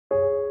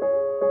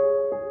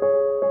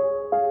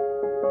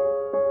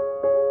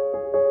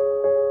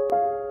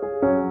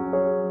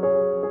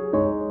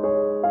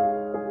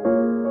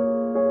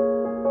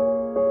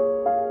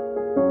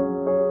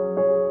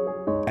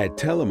At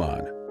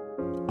Telamon,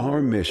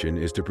 our mission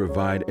is to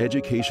provide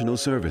educational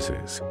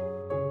services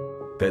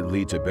that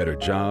lead to better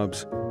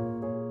jobs,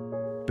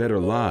 better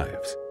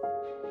lives,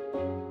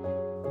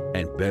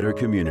 and better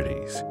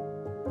communities.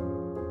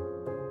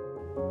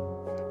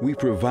 We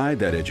provide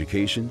that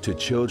education to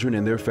children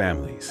and their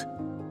families,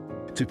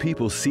 to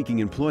people seeking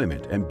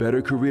employment and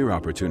better career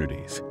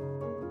opportunities,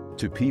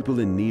 to people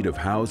in need of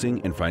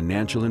housing and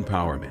financial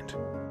empowerment.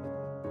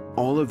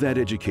 All of that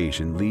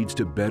education leads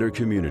to better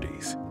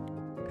communities,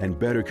 and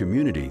better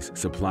communities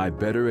supply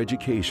better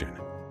education,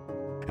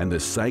 and the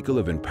cycle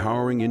of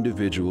empowering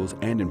individuals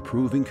and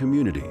improving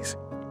communities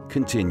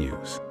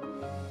continues.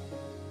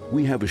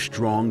 We have a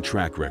strong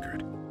track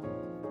record.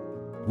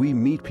 We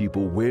meet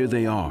people where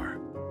they are,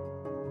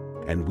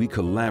 and we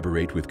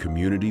collaborate with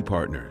community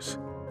partners.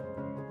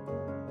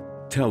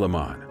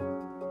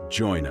 Telamon,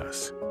 join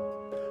us.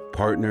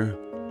 Partner,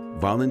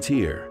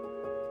 volunteer,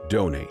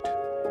 donate.